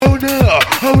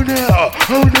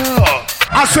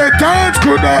said dance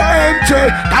could not enter,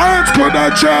 dance could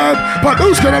not jam, but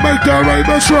who's gonna make that right?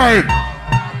 That's right.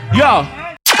 Yo.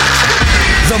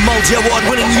 The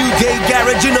multi-award-winning UK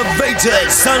garage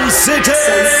innovators, Sun City.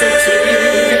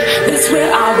 That's where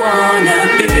I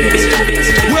wanna be.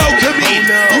 Welcome in.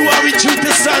 You are in tune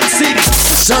to Sun City.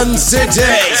 Sun City.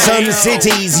 Sun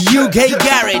City's UK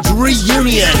garage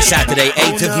reunion. Saturday,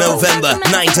 8th of November,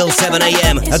 9 till 7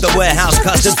 a.m. at the Warehouse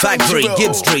Custard Factory,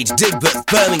 Gibb Street, Digbeth,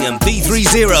 Birmingham,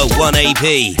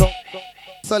 B301AP.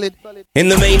 Solid. In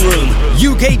the main room,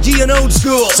 UKG and Old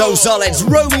School, So Solid's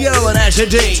Romeo and Asher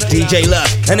D, DJ Luck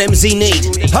and MC Neat,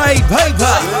 Pied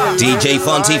Piper, DJ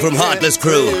Fonty from Heartless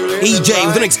Crew, EJ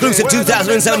with an exclusive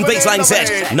 2007 baseline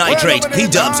set, Nitrate,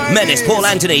 P-Dubs, Menace, Paul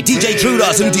Anthony, DJ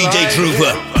Trudos and DJ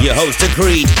Trooper. Your hosts are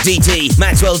Creed, DT,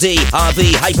 Maxwell D,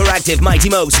 RB, Hyperactive, Mighty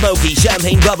Mo, Smokey,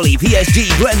 Champagne Bubbly,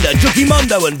 PSG, Blender, Juki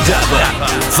Mondo and Dapper.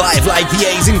 5 live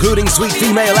PAs including Sweet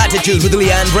Female Attitude with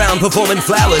Leanne Brown performing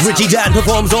Flowers, Richie Dan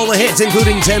performs all the hits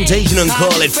including Temptation and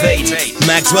Call It Fate.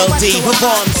 Maxwell D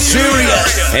performs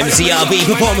Serious. MCRB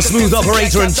performs Smooth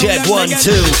Operator and Check 1,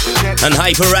 2. And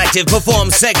Hyperactive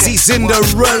performs Sexy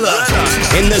Cinderella.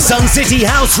 In the Sun City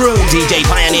House Room, DJ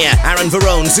Pioneer, Aaron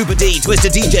Verone, Super D, Twister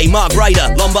DJ, Mark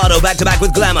Ryder, Lombardo back-to-back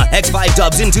with Glamour, X5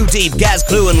 Dubs, In Too Deep, Gaz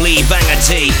Clue and Lee Banger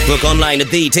T. Book online at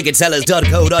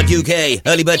theticketsellers.co.uk.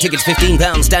 Early bird tickets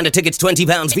 £15, standard tickets £20,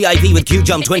 VIP with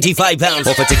Q-Jump £25.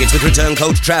 Or for tickets with return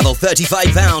code TRAVEL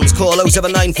 £35. Call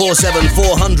 07947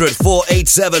 400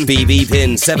 487. BB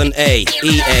pin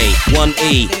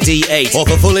 7AEA1ED8. Or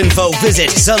for full info, visit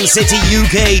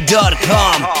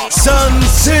suncityuk.com. Sun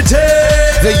City!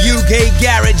 The UK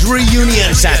Garage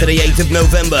Reunion. Saturday, 8th of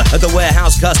November at the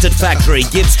Warehouse Custard Factory,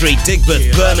 Gibb Street,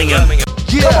 Digbeth, Birmingham.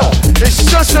 Yeah, it's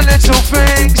just the little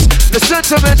things, the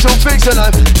sentimental things in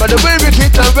life, but the way we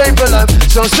keep the rainbow alive,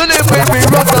 so sunny when we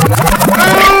rock them.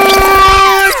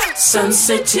 Sun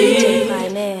City.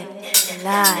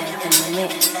 Live in the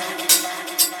mix.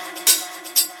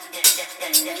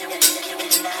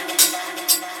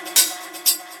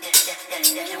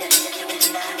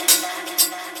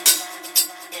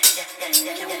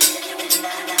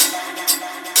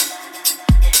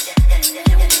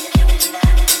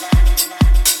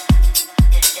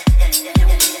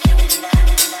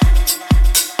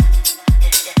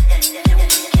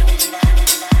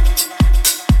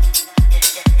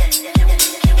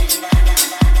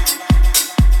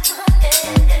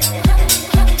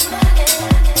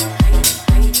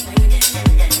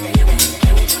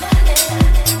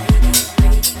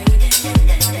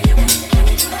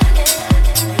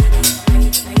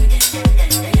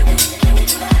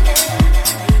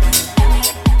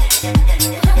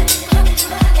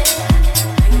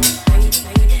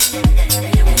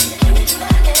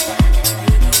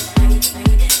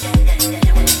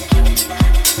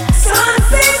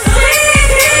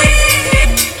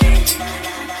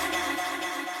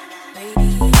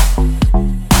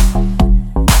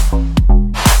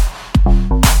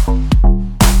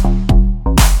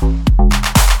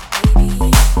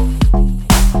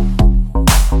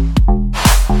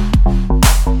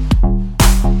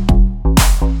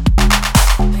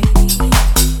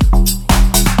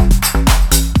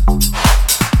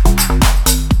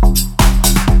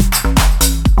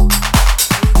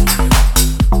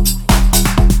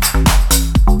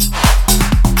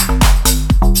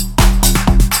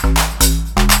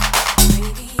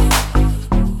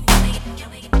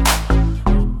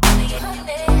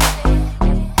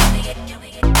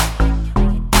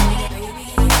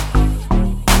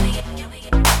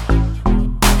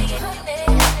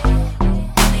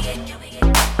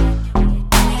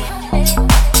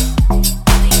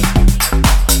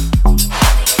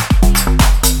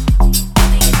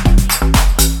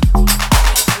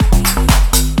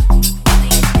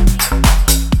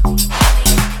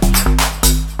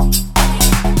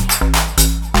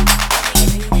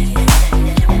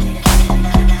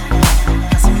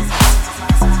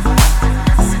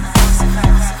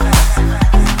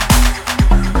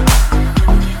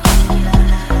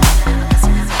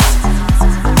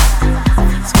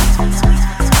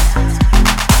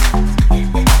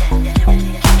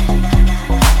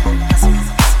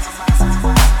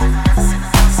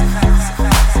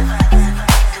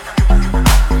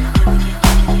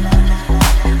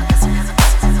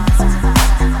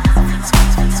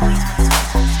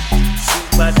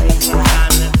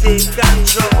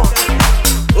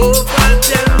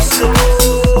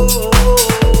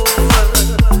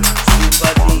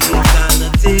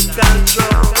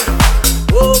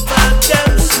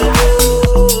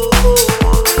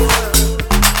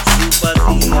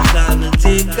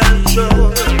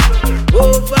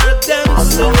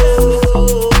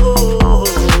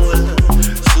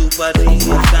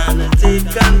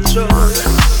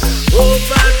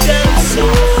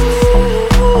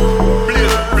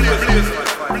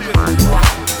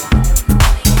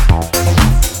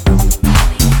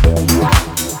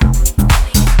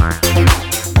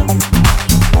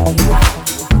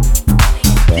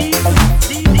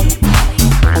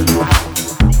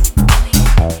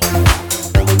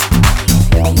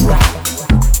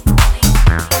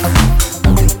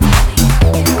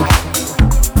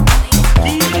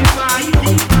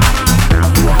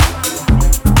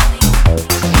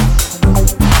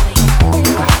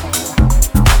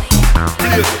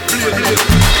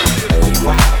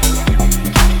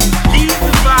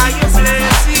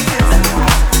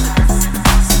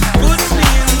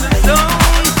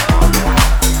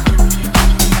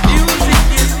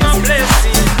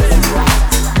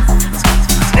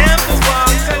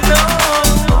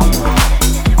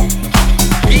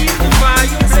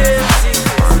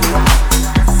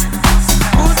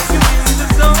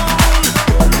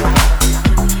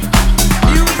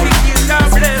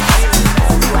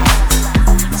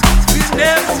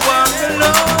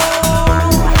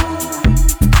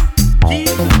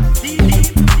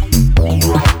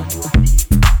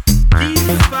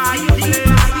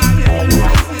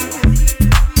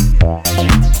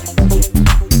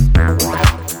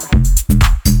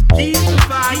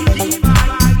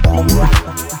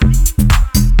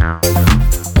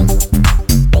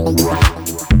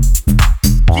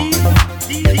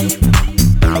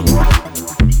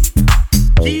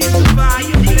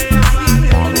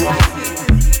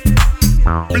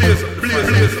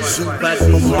 Super D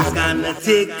is gonna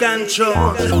take control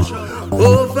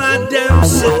over them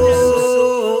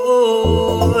soul.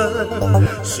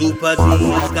 Super D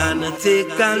is gonna take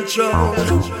control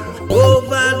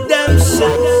over them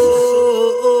soul.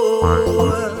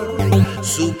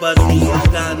 Super D is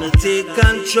gonna take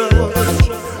control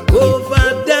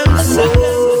over them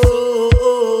soul.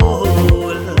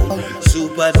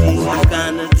 Super D is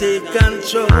gonna take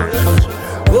control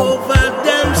over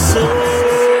them soul.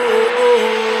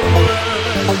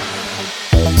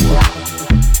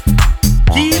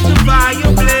 Keep the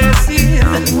fire blazing.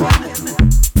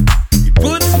 It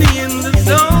puts me in the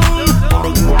zone.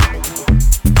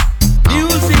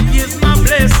 Music is my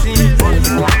blessing.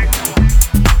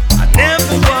 I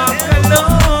never walk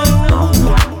alone.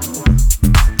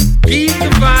 Keep the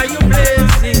fire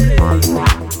blazing.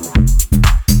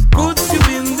 Puts you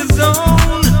in the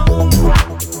zone.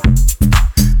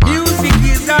 Music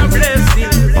is our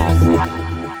blessing.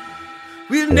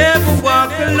 We'll never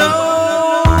walk alone.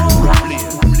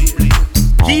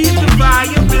 Keep the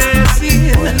fire blazing.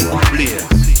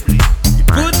 It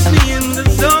puts me in the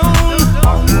zone.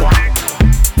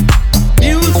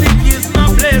 Music is my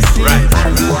blessing.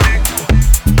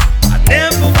 I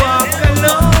never walk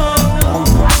alone.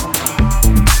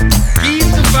 Keep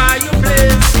the fire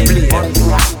blazing.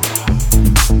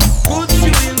 Puts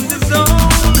you in the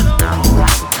zone.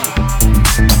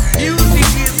 Music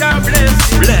is our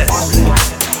blessing.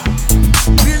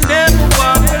 We'll never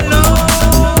walk alone.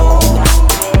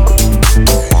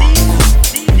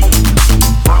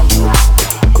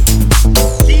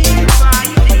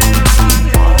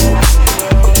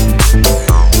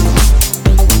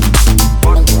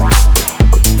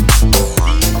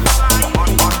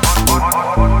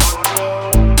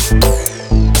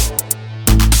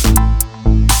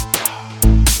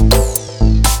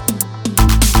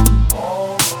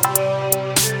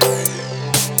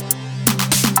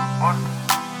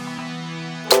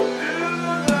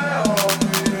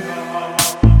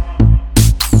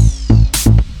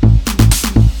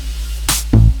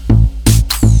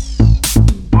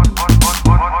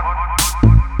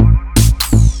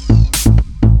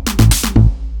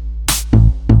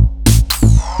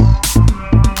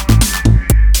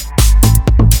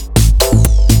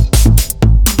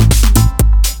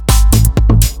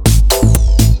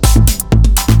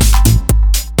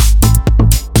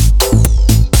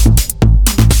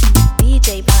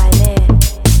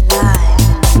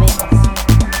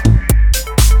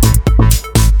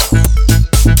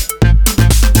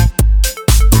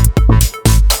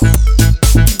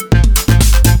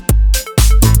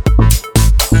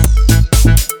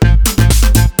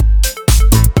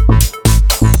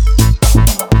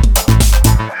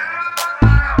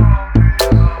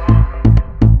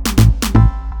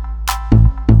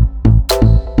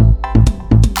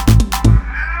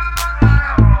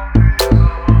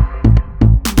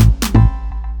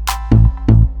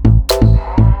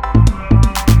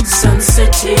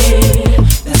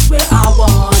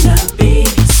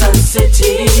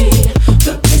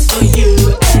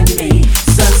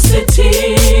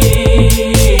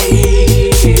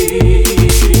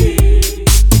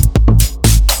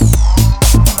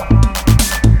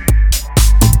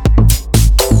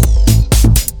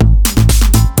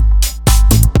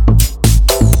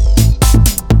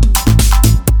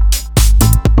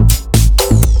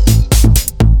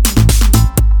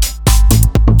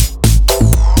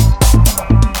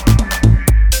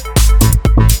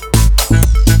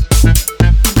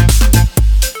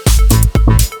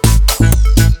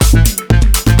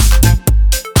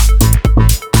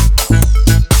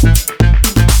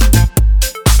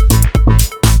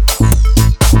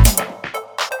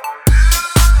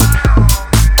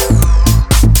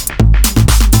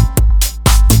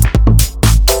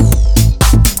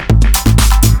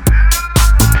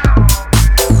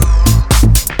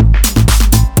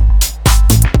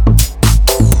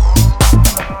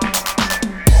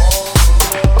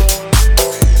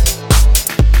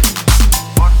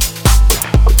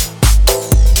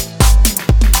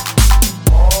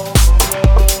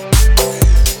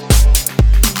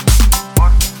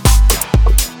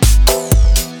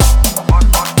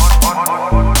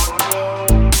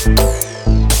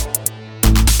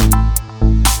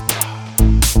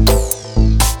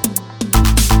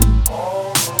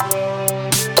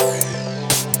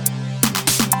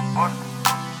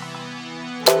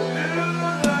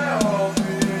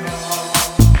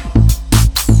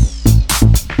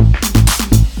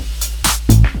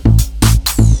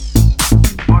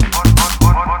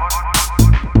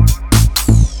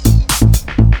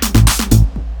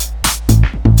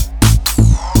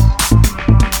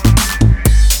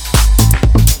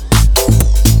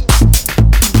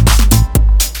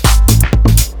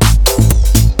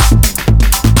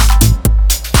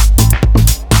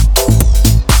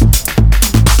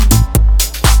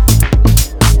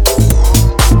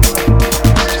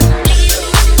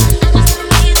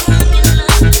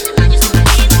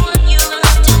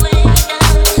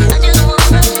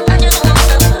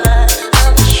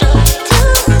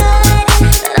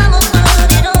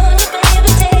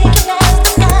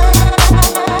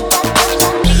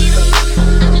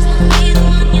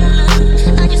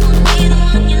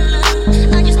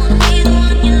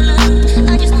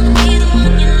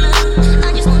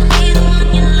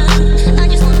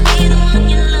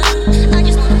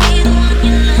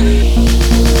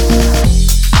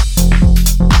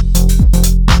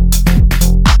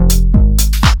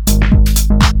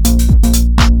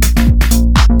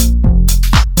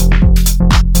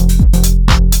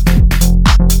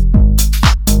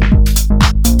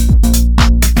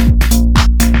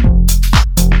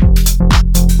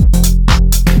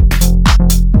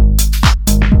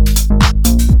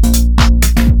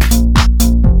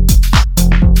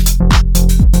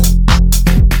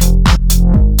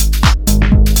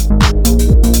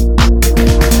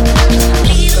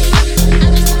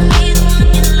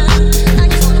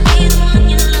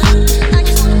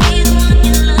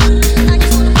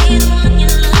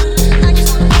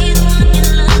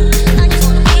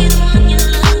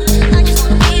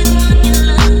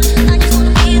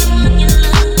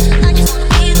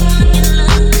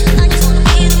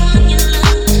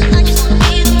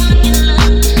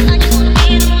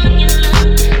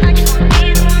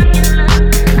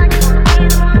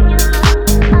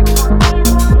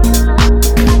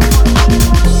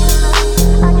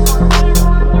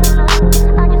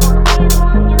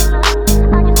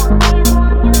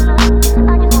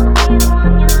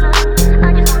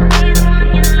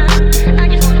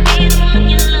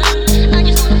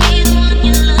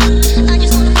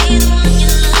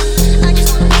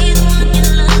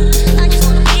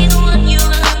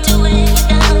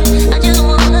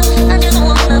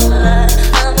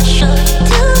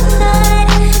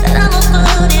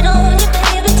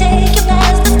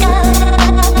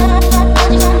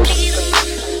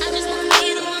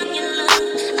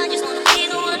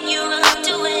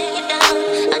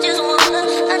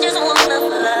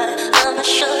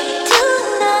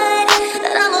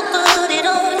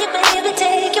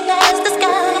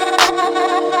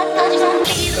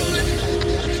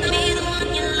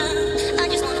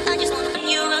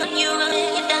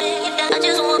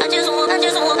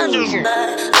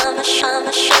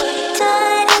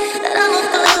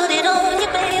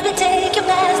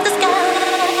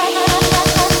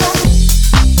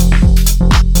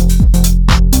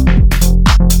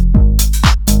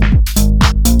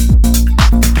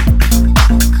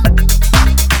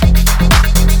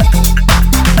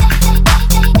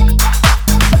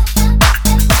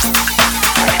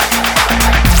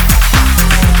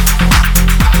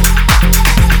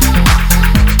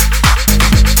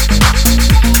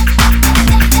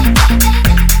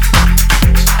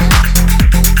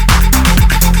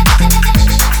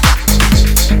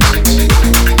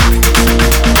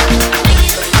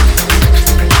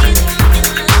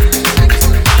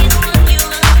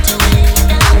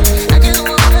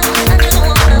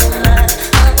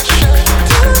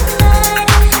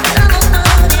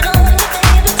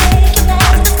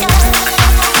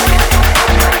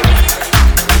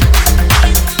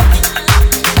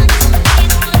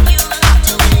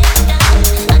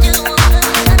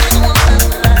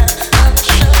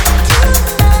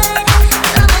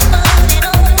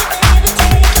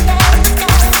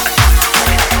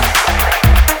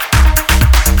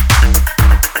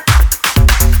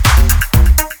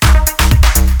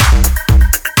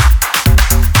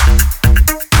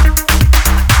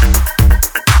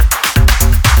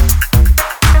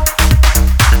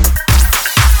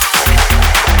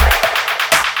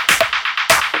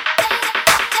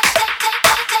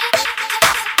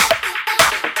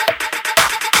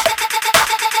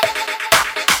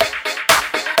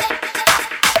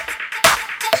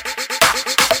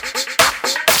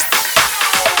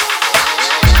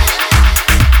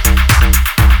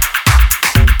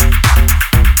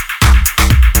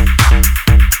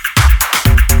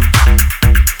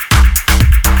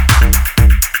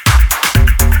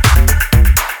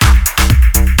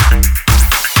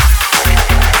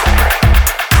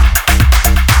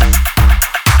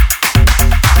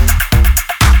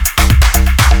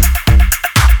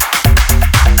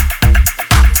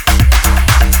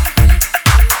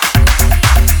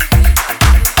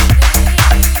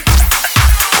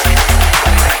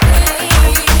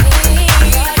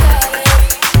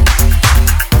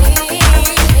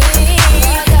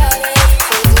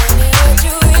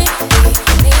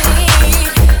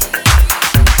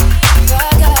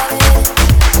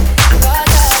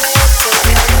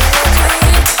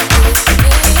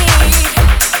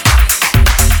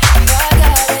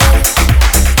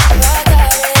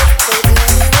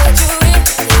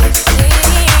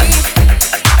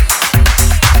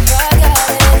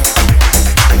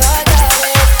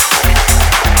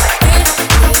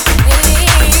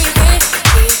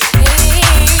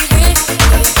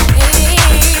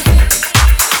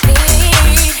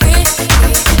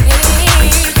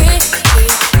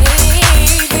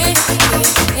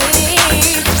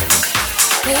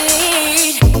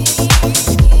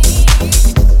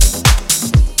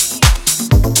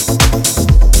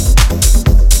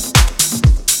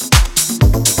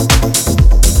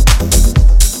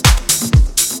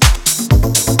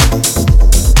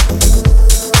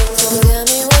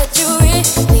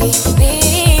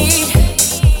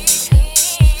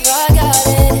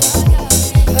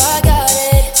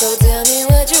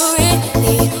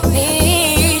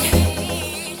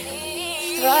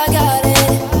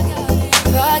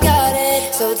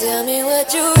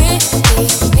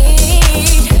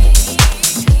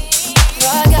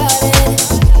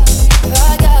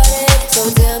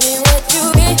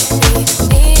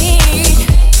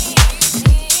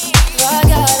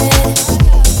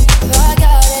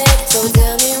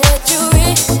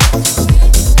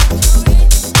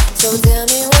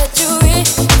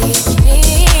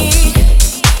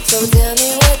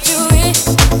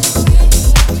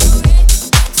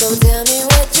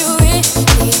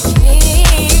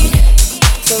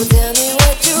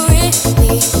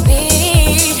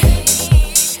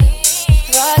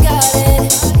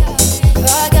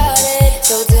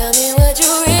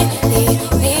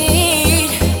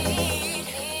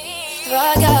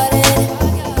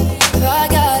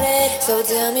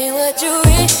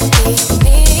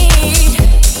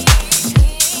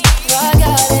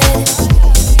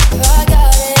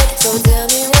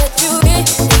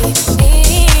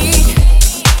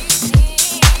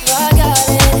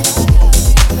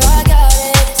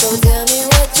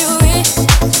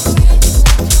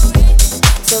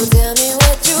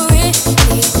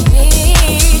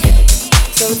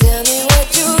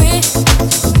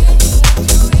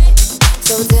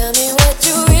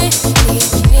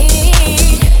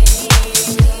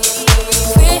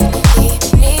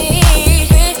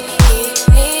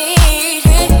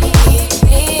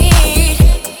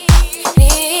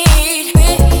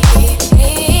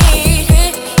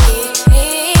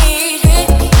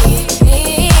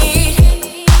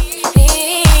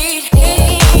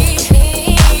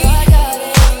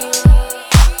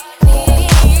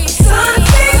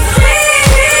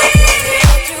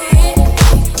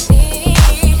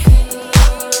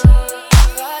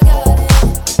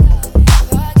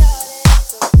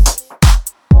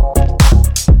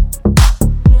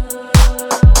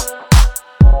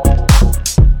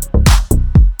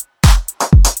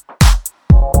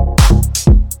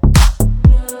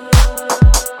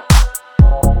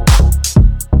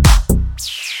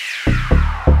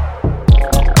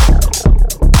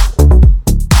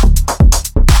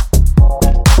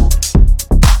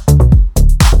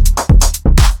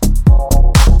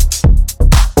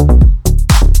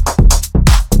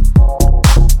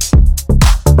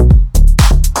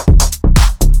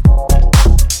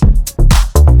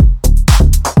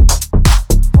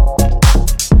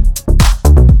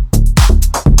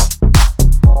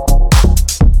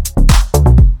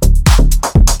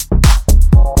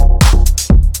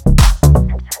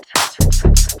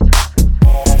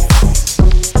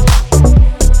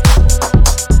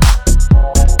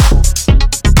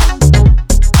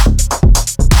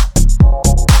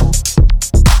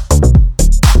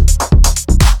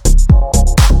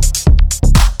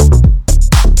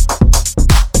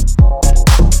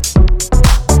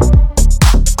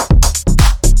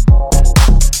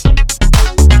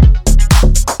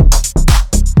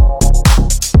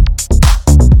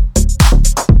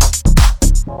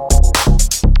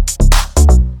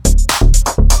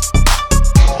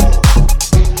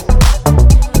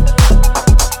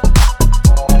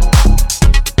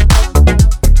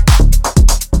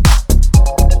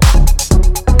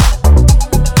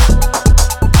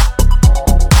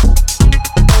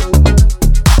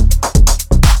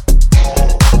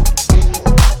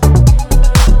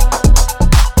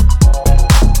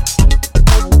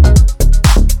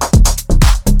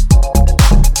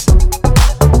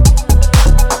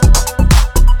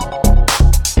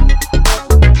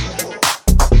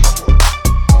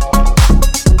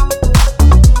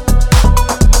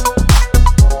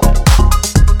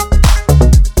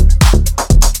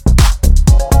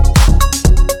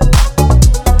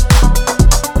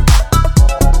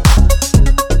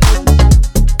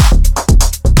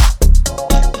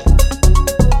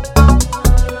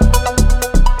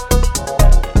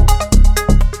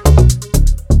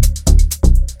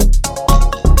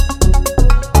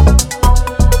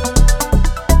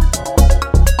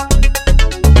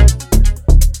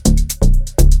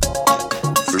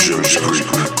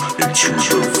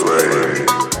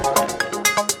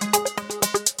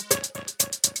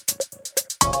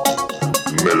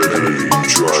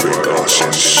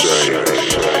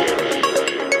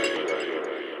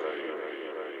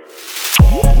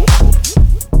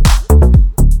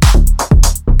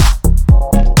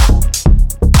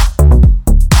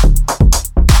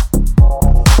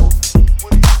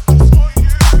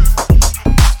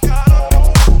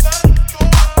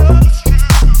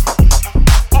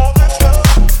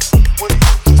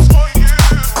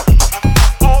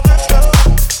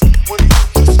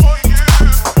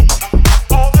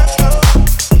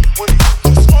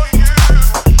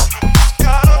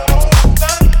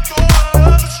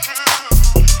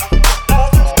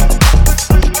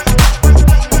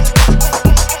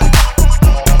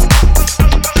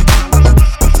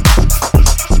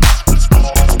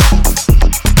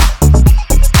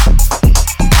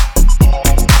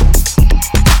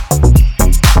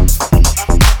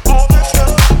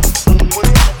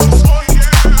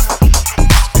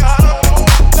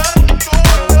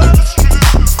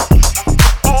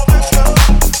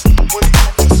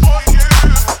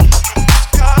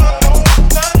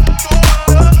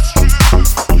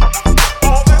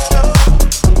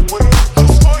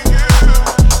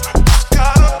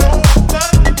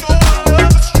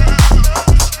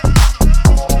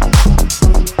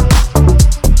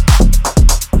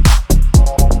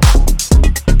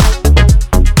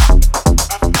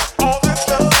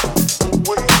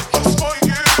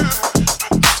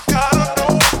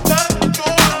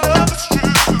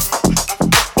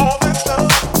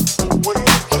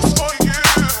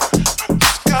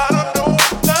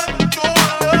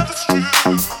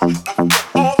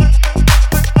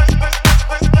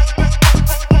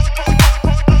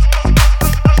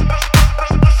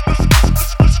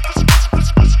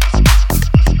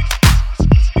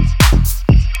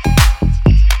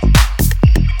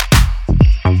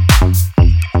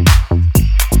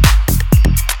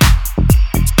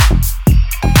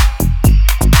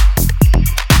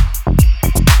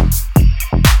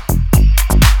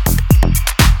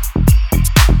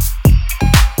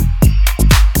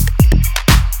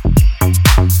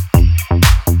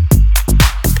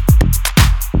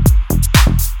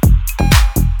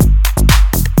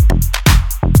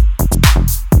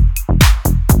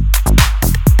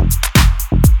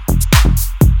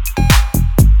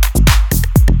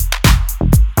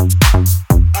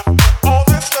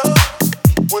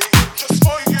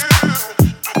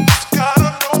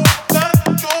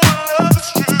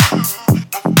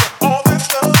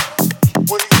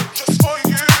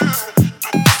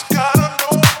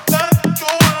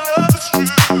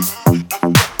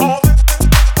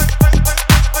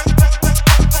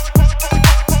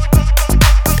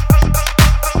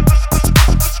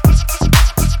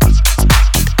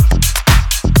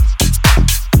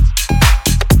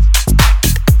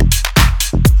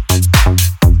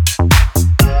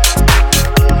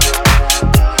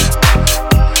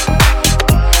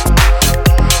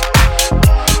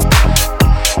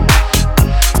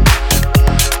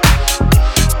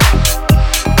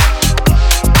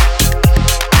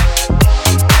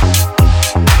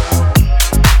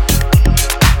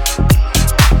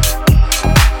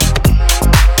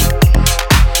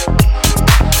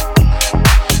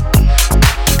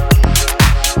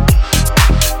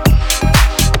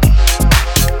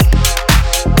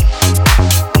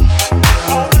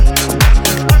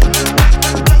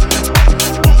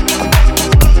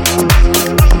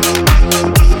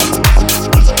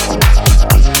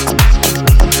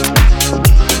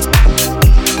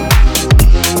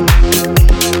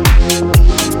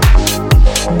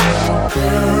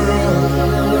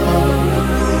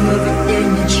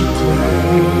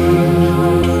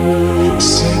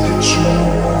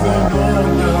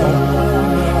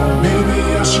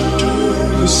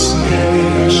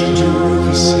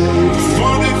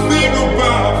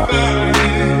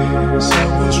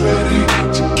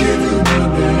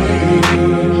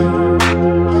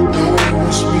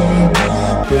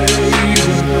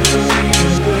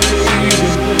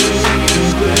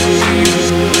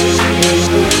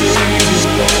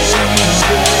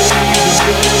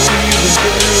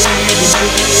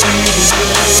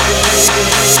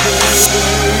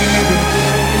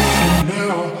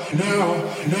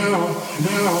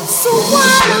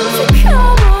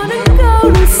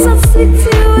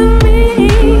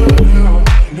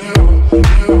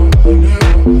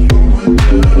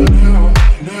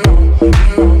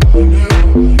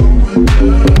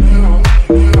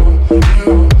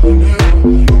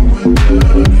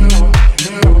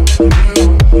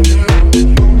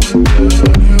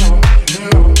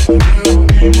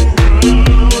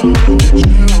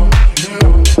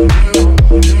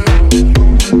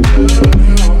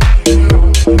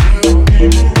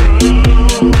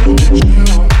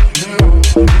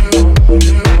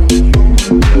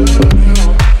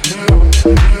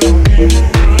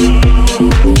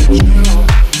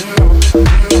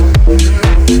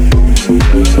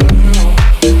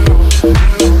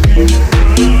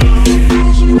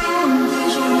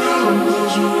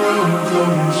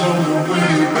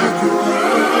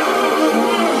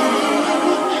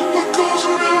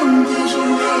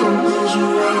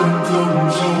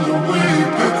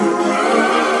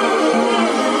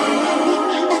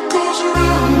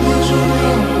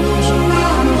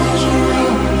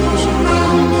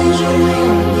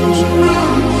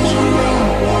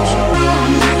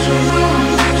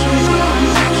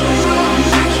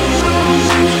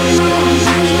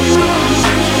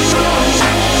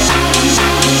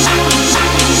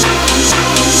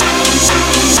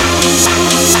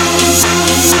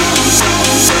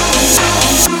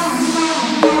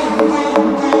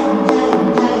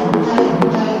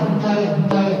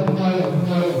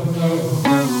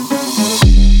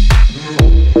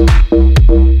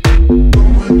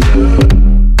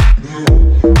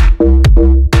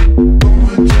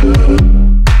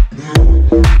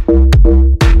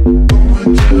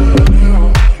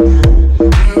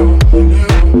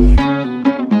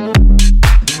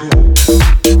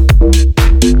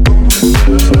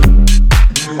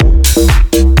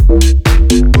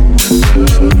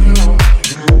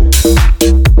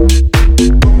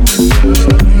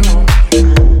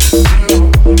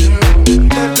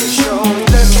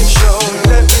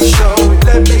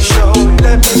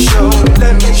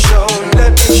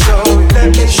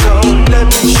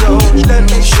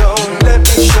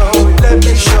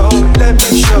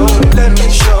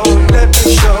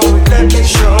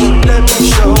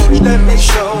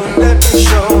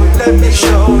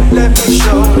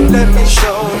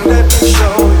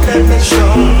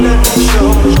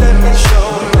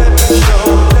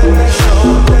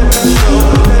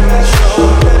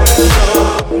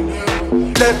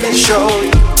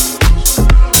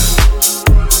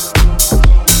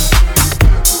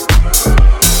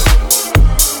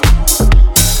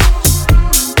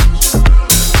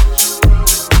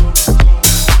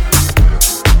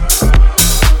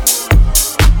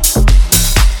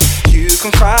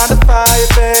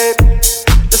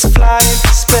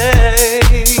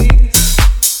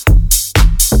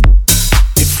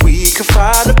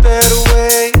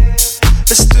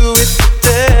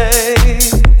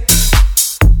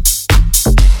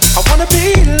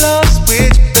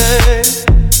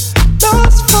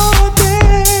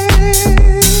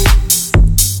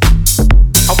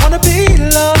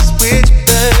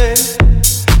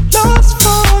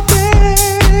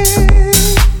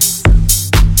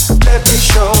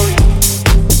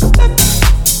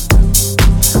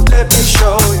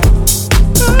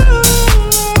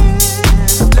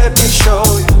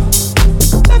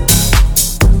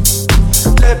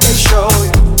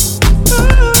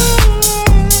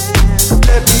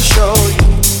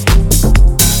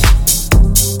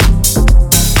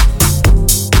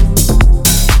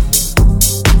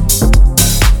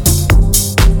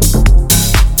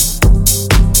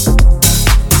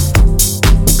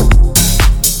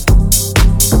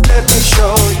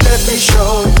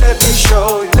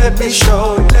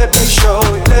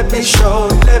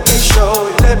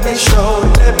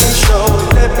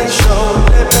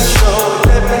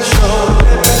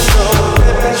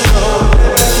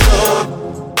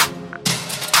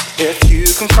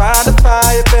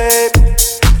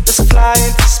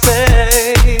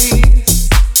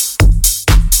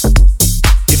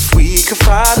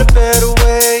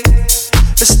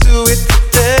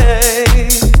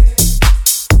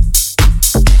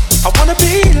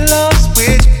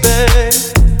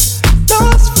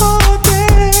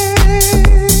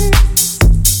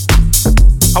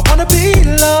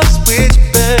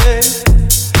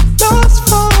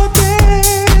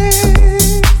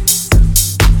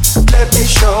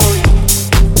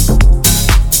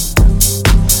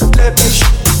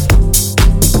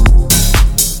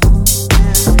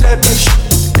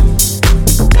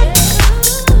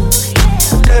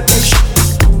 Let me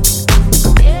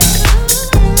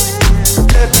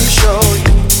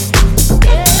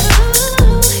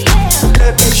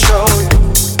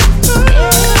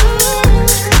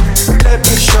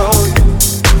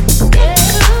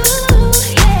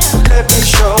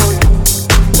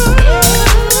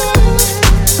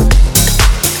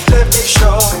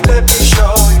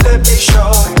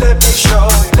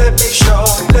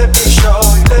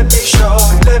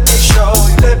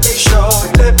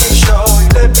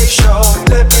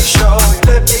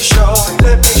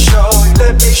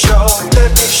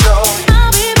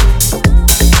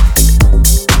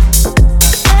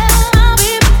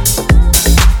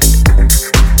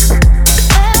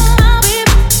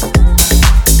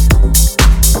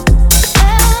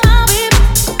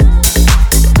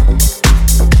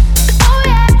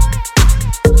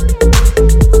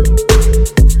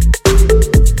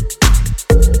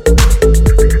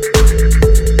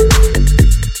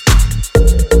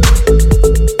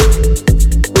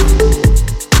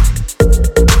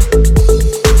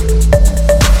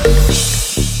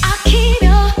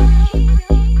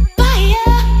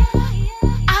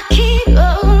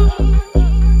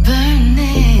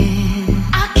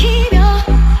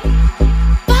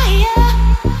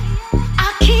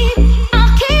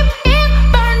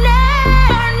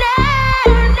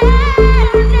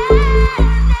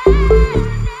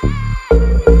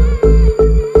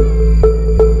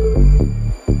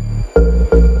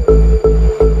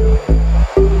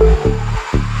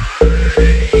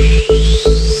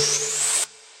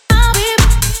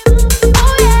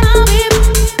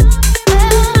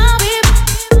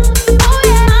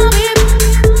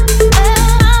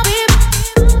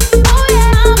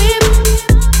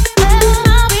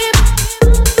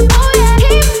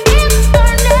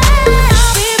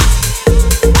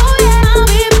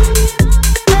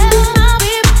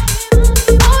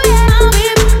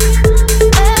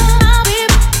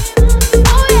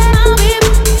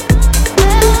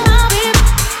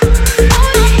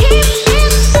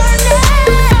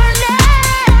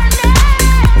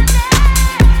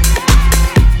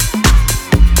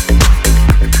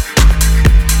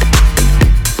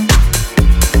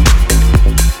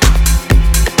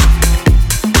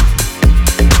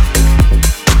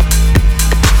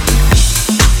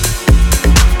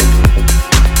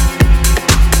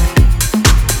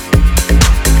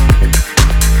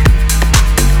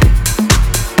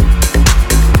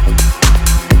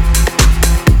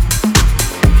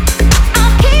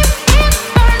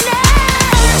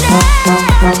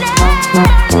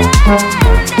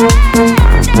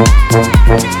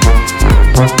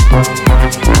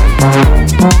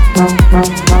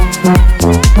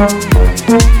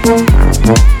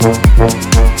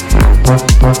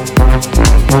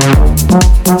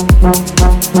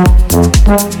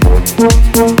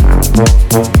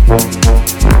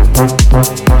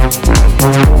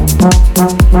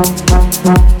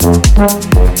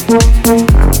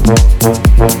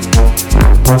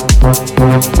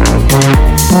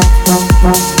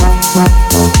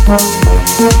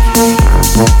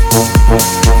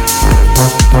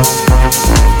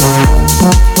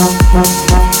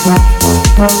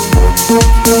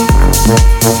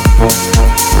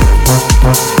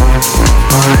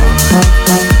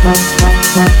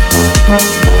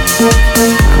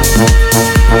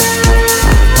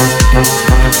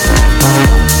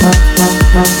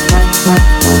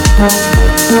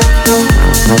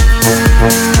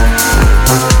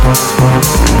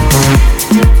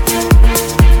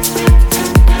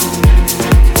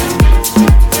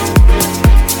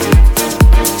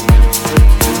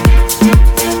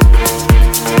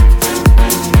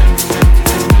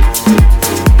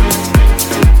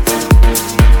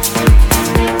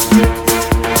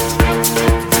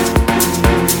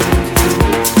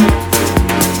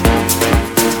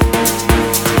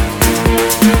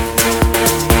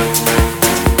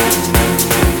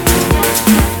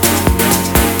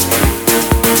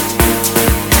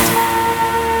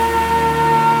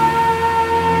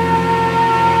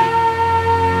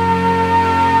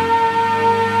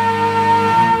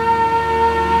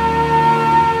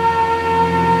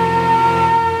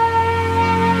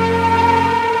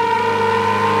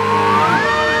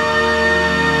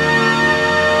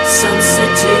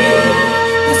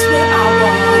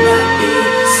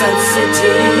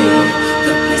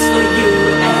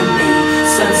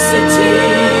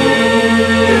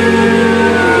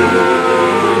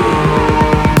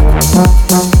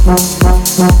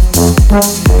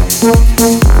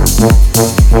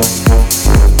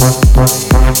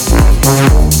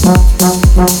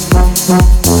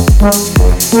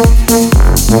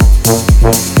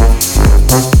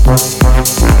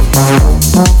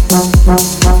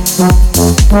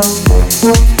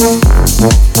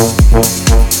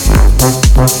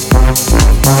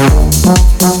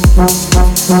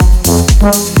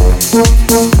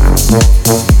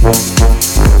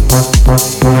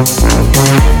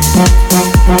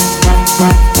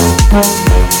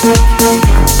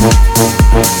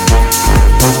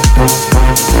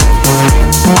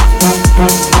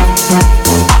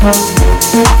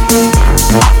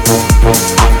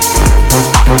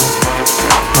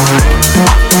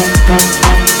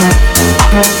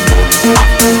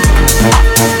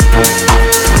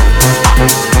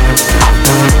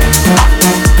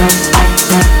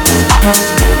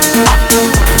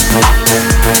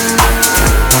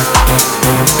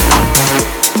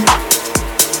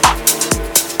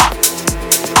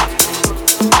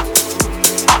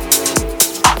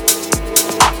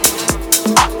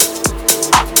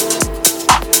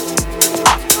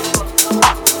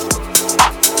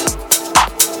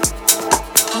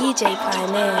DJ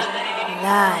Pioneer,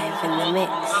 live in the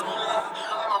mix.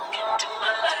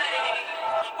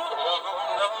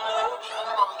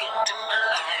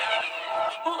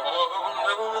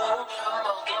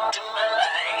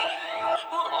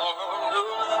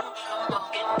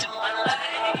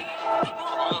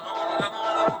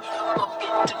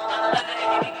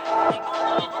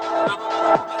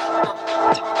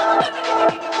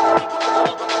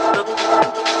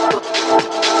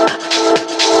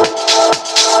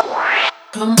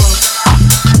 Come on.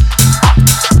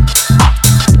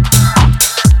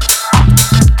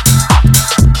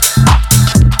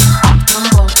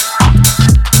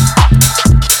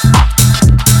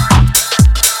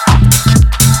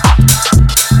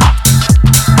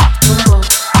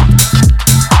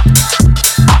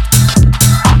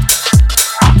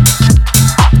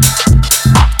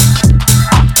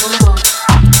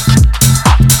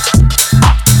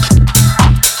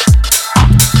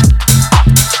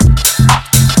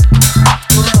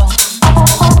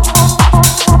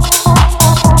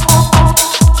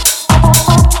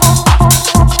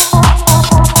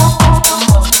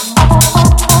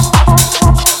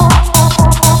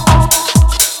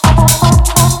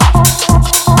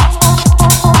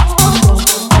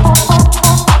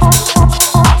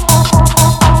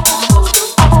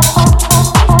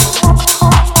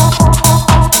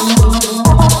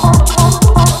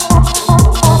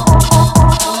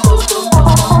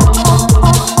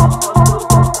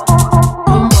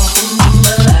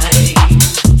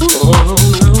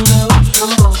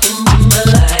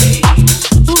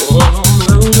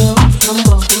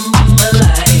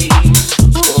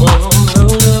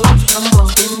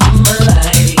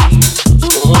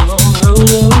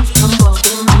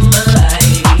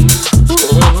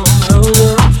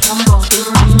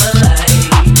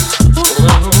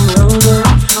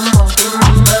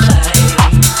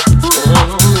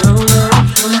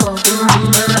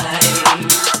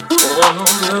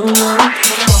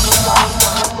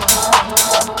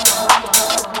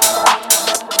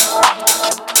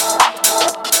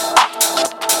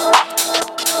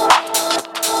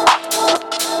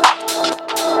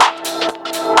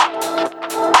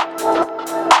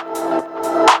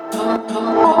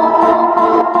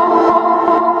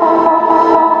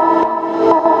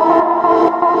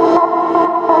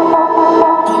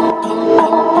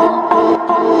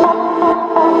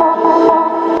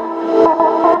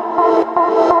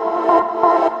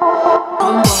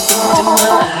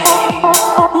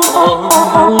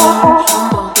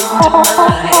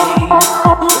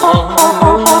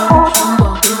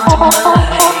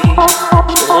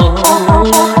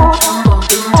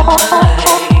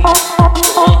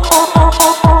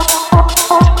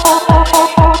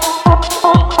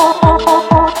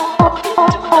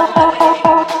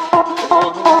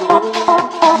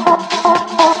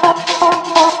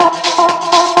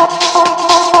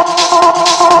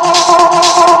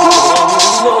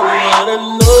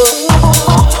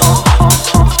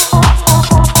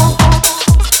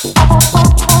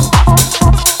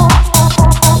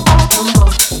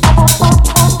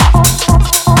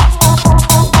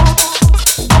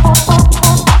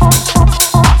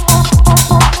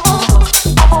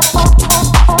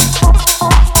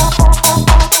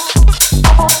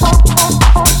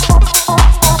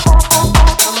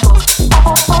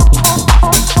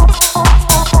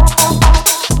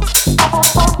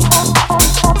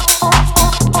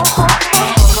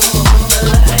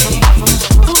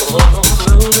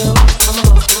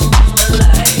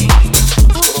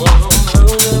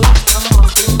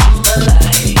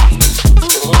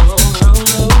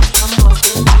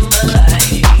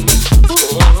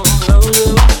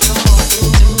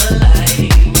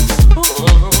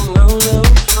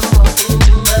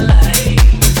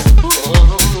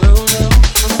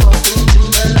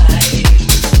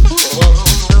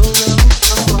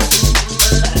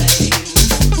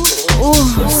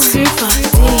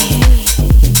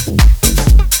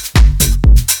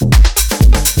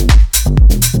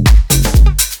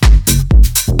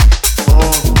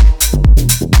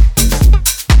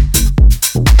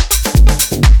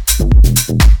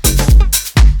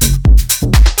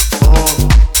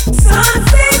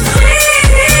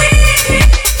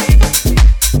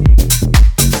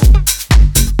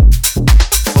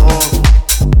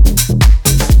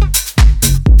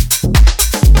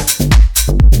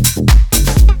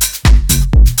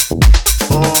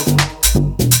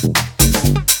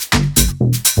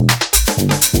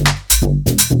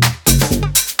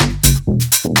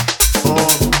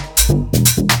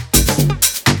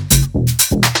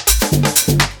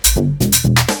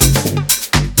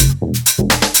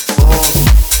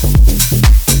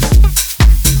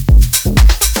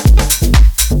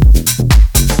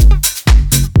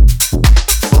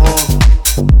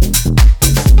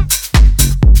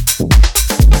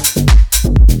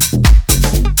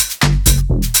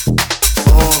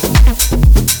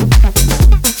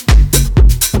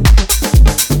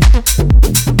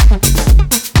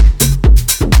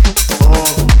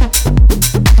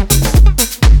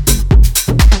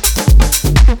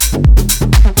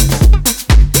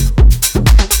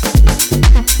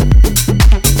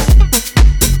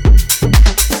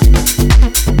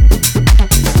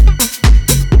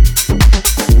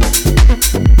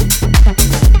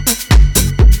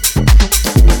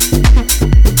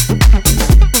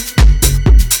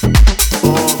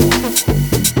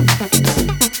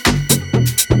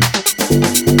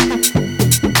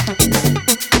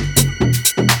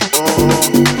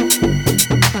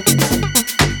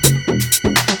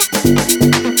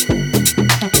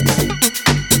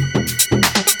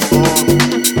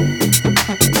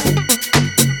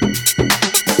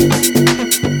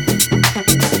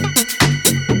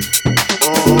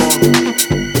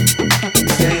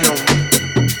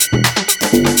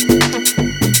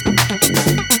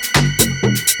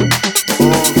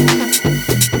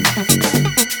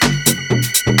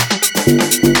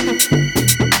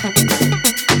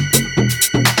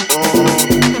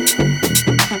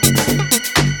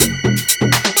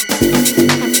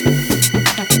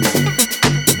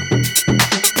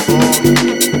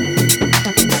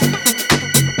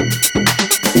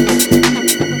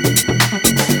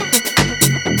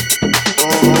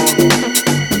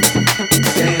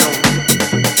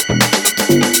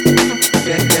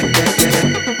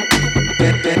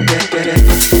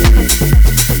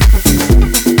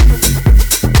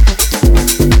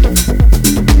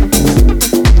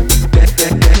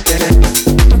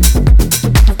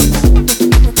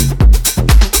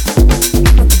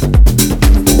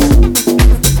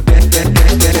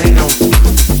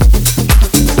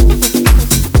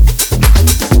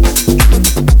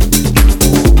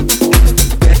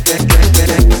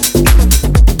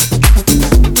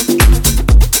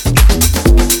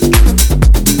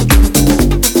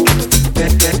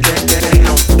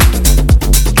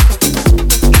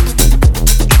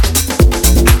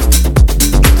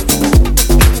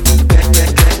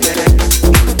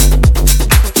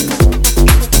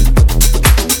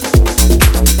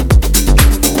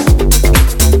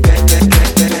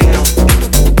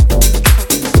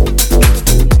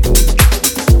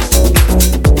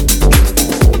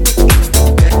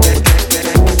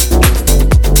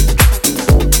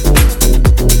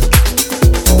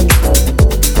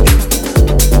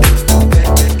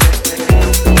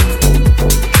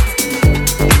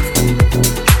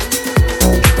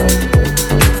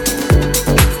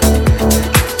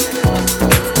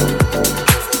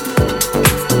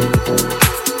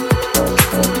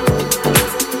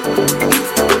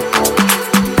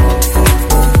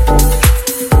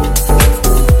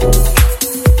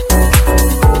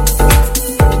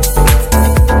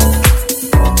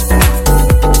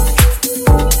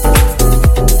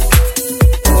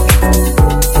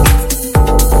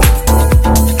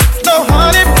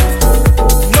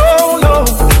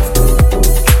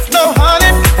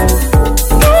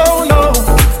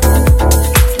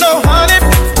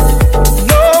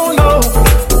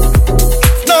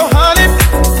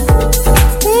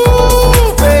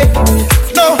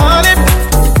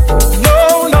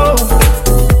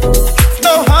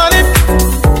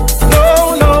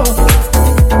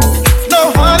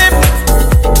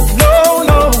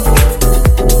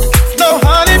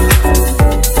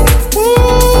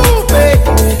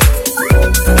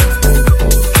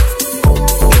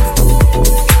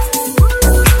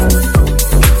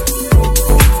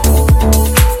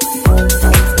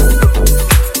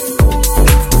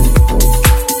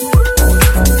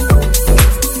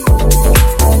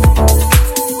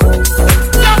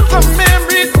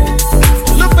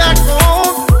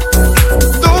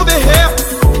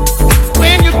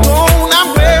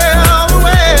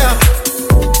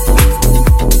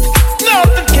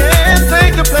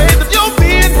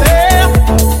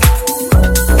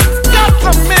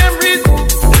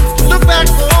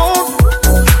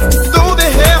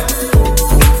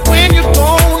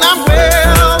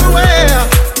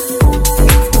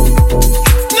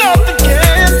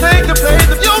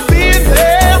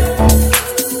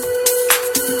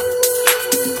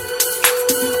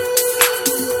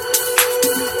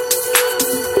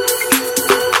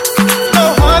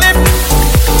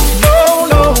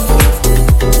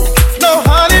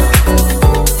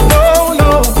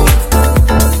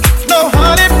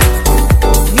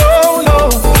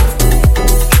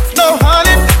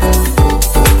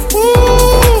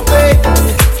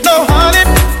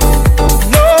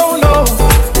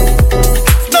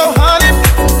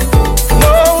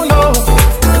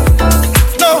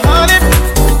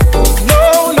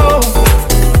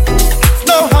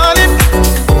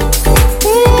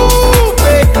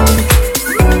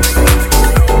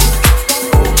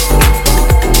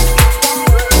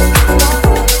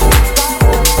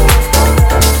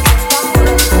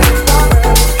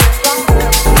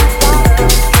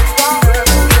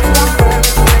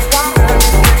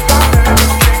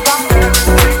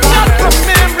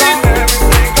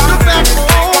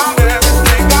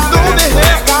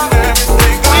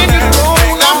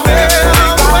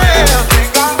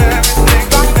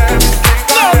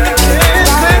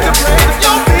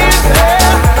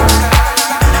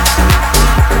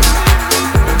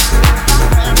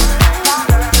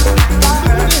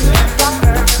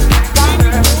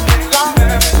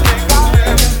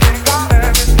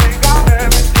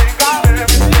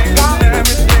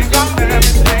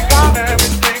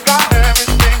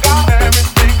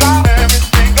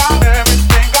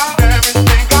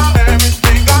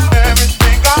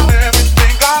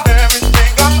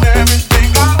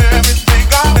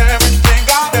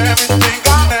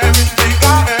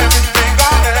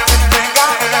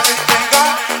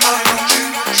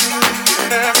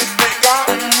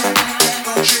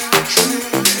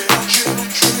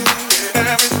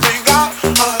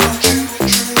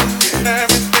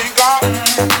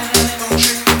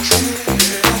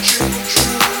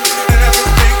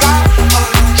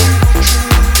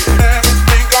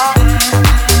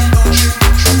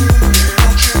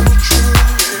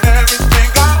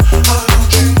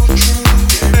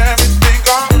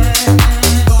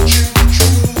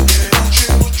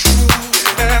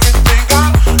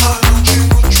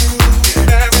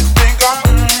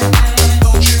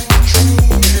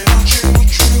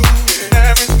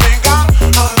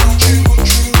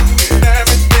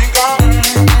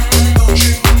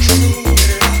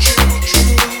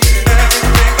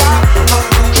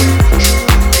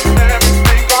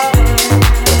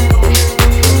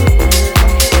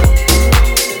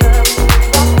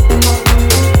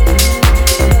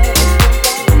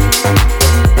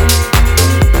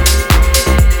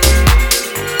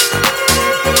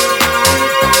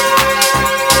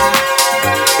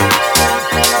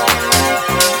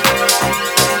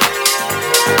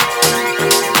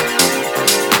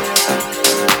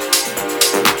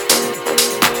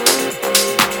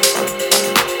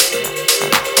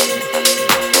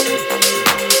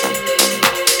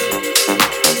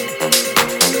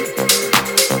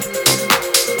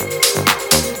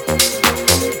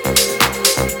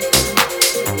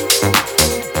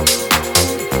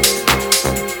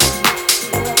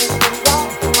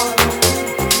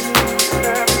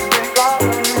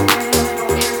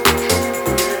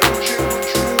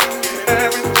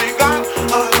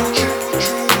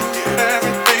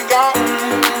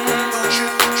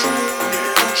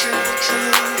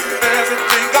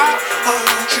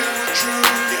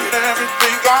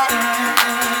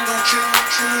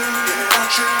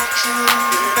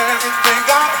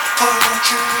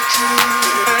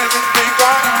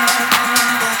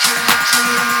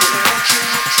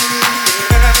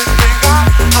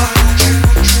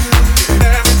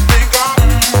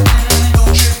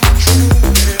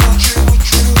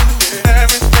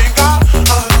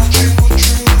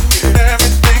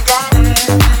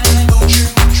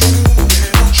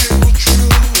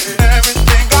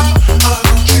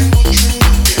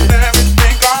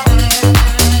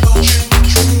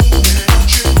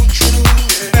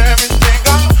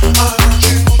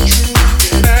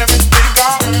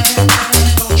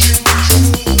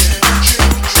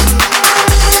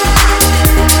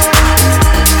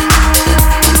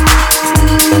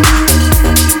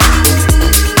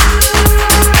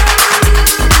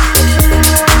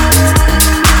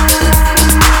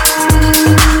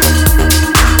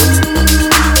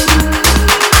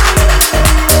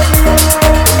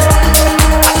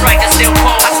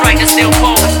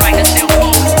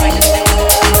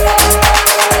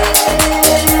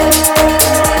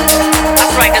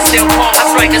 still pole. I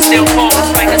strike the still pole.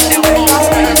 I strike the still pole. I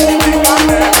strike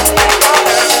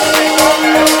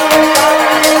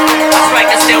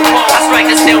the still pole. I strike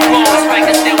the still pole. I strike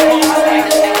the still pole.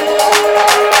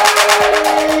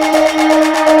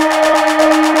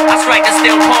 I strike the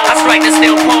still pole. I strike the still pole. I strike the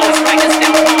still pole. I strike the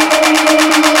still pole.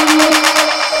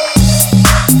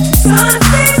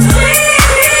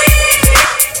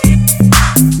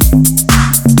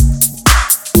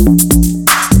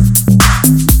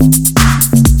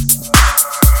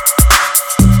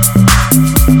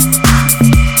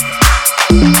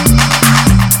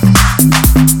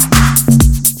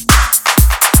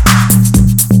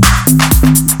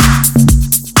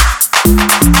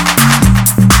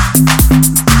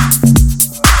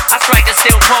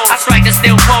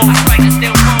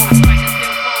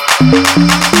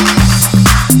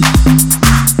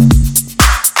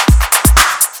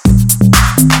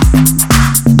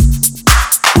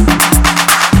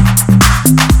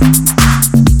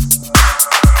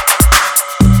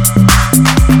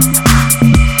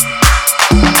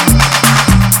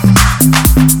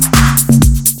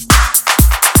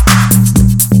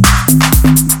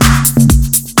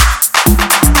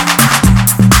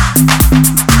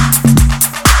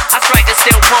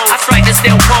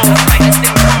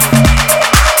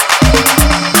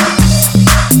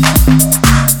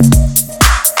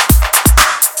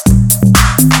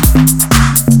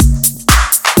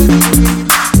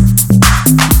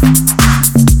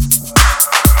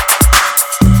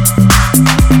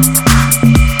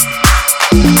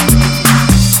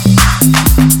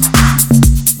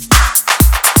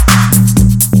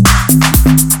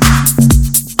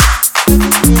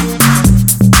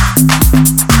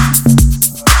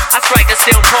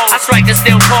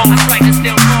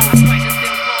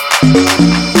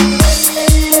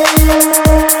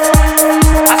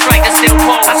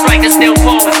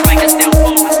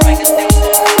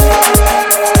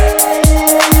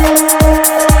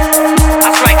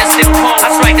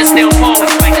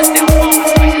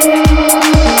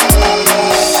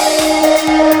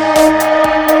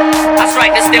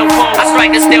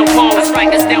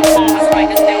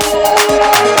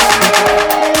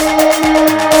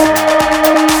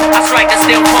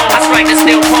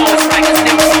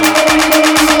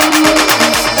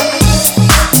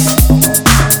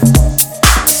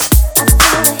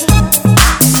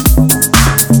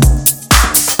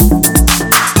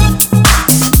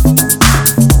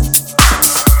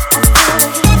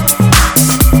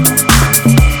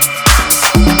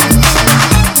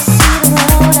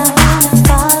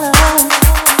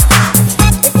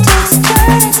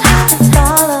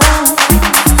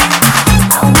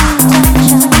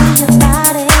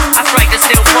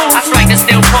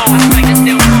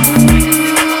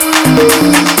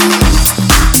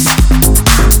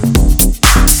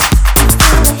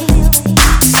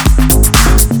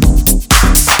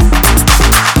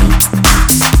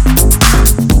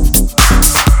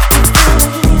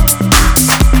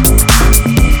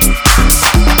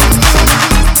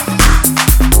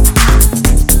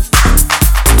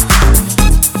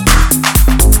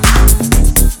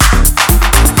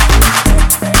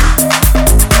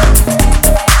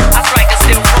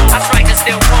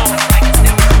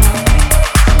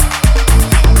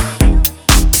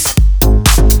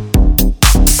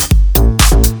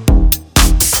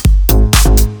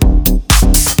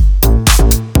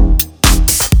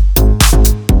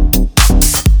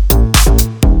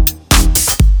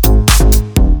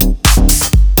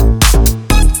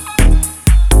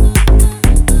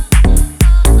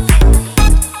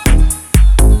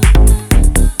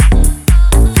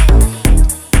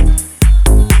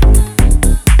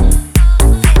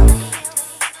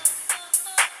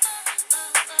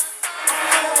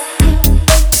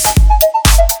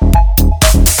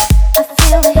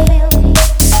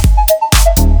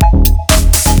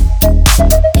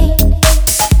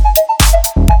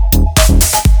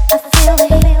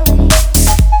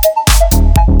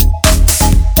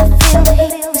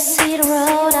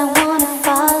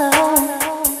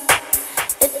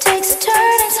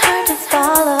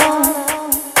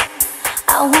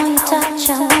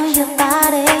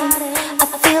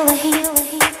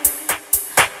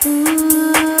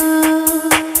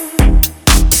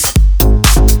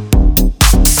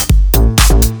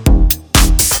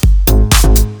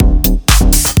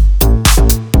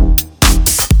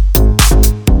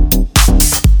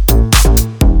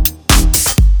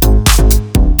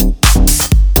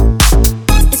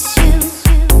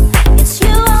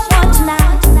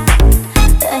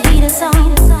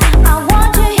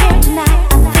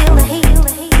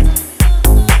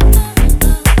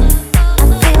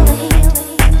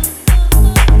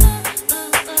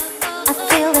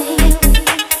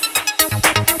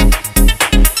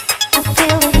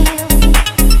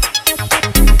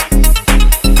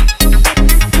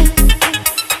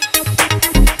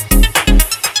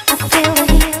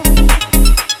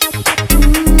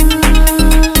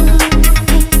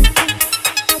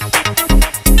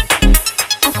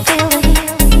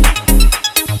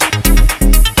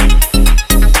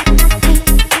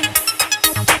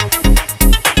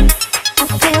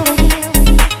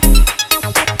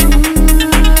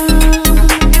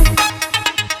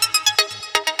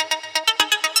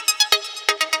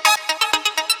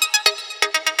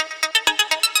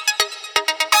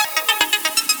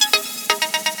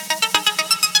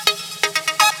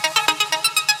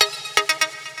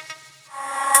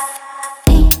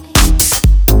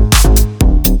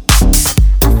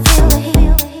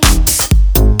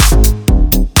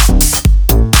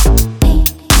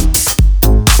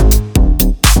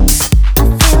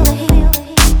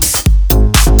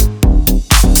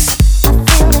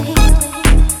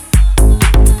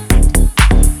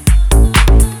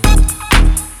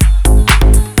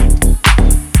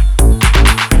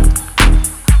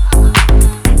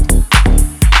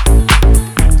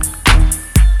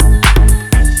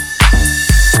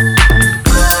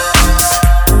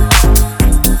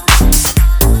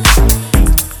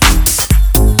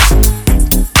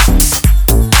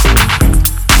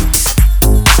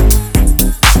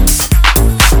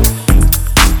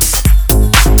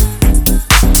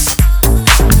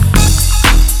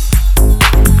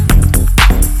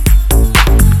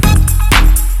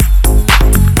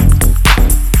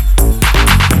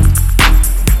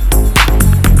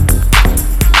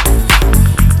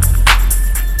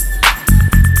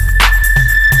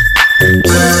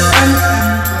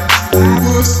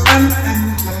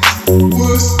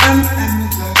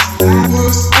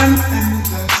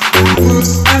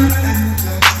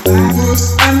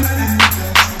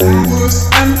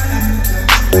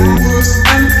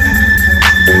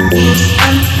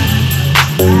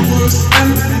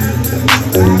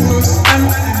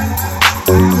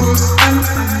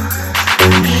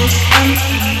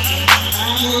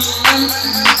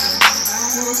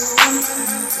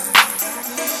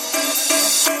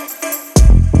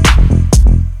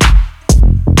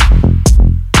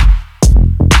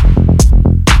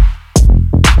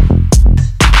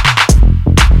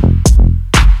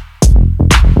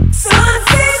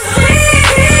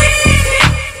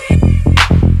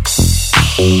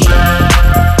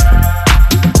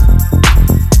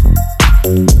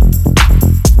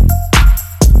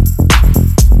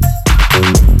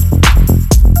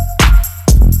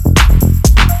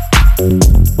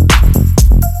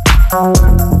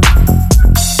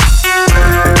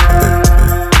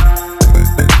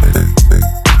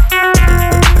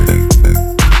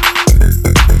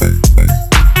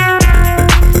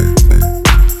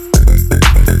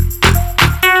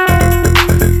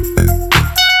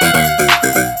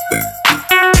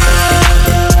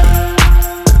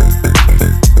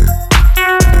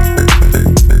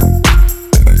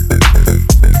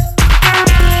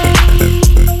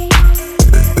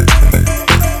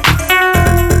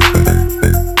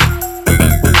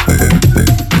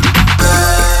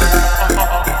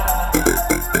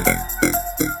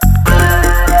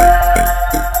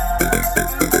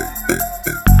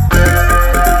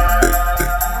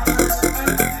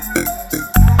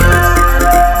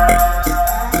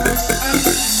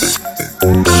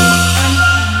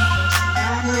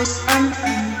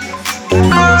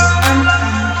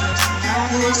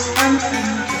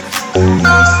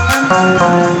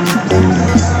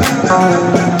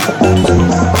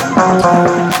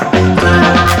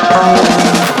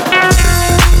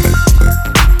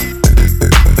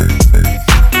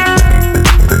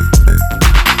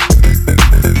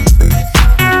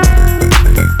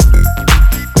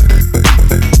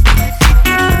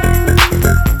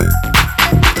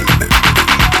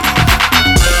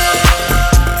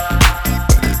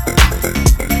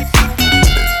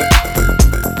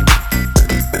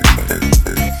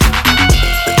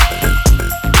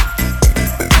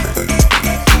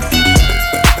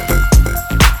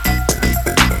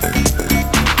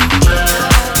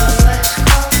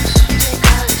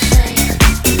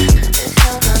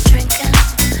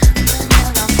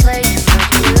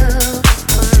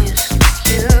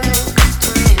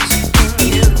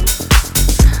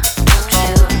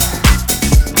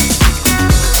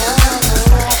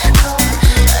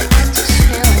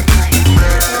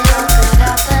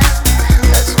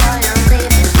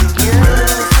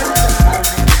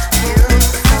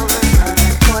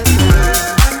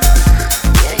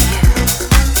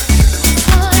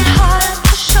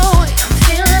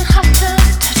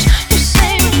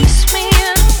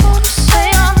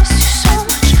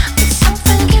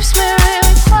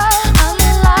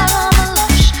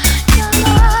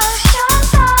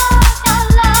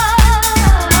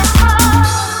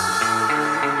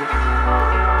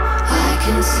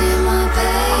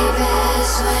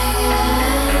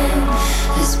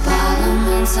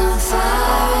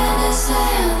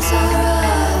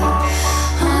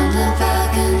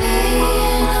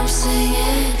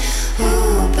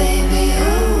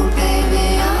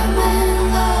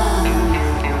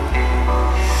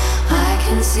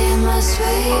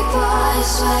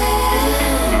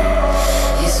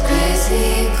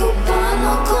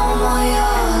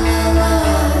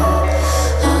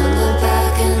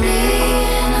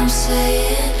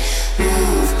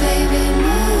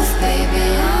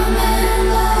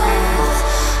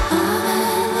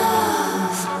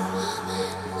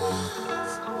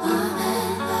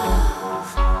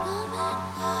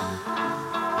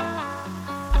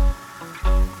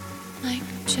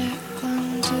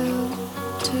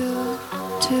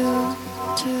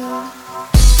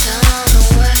 Down on the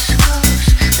west coast,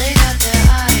 they got their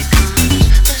icons,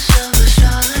 the silver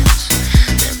starlets.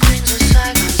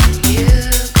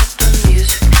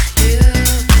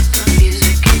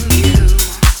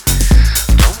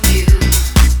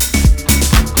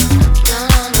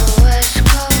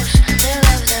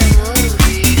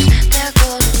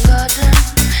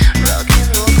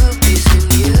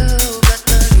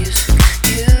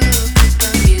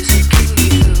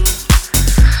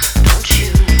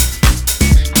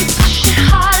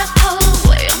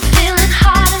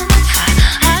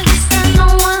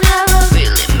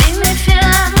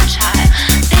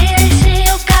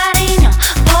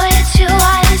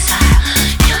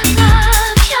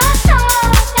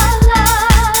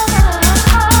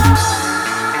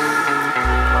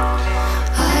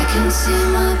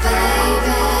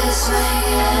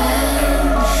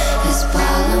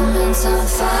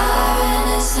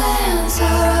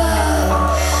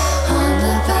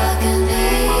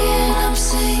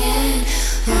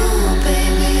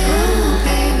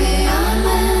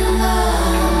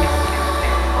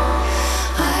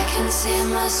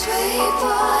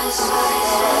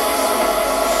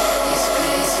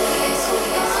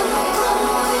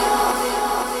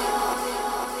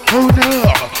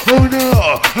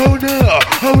 oh no,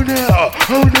 oh no,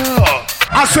 oh no.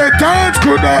 I said dance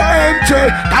could not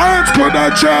empty, dance could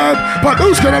not jam, but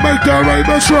who's gonna make the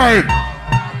arrangements right?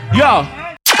 Yo.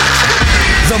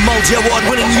 The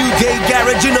multi-award-winning UK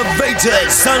garage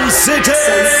innovators, Sun City.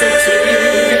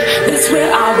 That's where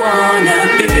I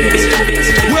wanna be.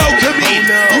 Welcome in.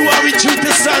 You are in tune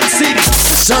to Sun City.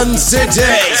 Sun City.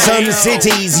 Sun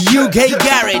City's UK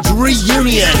Garage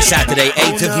Reunion. Saturday,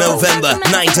 8th of November,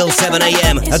 9 till 7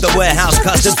 a.m. at the Warehouse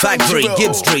Custard Factory,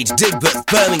 Gibb Street, Digbeth,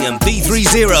 Birmingham,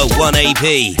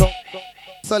 B301AP.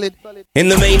 Solid. In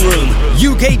the main room,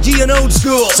 UKG and Old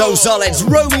School, So Solid's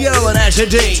Romeo and Asher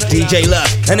D, DJ Luck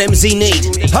and MC Neat,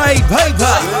 Pied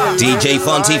Piper, DJ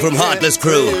Fonty from Heartless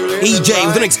Crew, EJ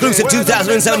with an exclusive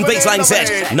 2007 baseline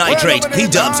set, Nitrate,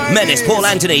 P-Dubs, Menace, Paul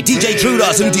Anthony, DJ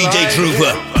Trudos and DJ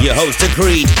Trooper. Your hosts are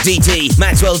Creed, DT,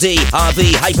 Maxwell D,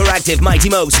 RV, Hyperactive, Mighty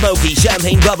Mo, Smokey,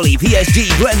 Champagne Bubbly,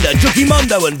 PSG, Blender, Juki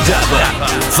Mondo and Dapper.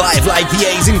 5 live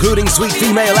PAs including Sweet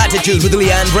Female Attitude with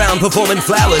Leanne Brown performing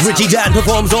Flowers, Richie Dan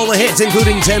performs all the hits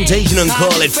including Temptation and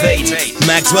Call It Fate.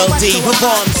 Maxwell D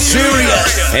performs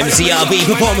Serious. MCRB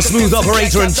performs Smooth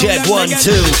Operator and Check 1,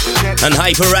 2. And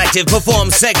Hyperactive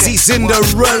performs Sexy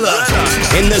Cinderella.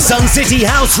 In the Sun City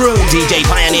House Room, DJ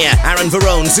Pioneer, Aaron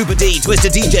Verone, Super D, Twister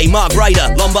DJ, Mark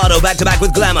Ryder, Lombardo back-to-back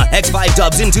with Glamour, X5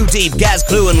 Dubs, In Too Deep, Gaz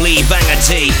Clue and Lee Banger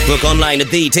T. Book online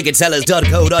at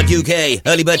theticketsellers.co.uk.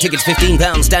 Early bird tickets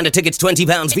 £15, standard tickets £20,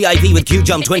 VIP with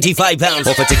Q-Jump £25.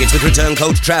 Or for tickets with return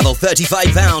code TRAVEL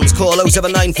 £35. Call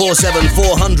 07947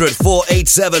 400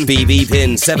 487 BB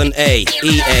pin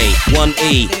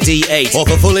 7AEA1ED8. Or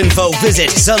for full info visit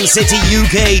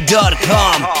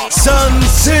suncityuk.com. Sun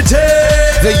City,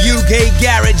 the UK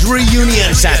Garage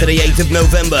Reunion, Saturday 8th of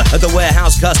November at the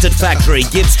Warehouse Custard Factory,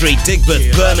 Gibb Street,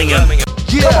 Digbeth, Birmingham.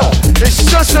 Yeah, it's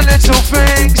just the little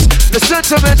things, the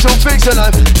sentimental things in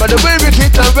life, but the way we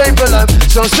keep the rain alive,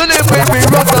 so soon it make me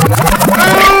rock them.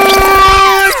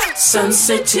 Sun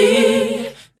City.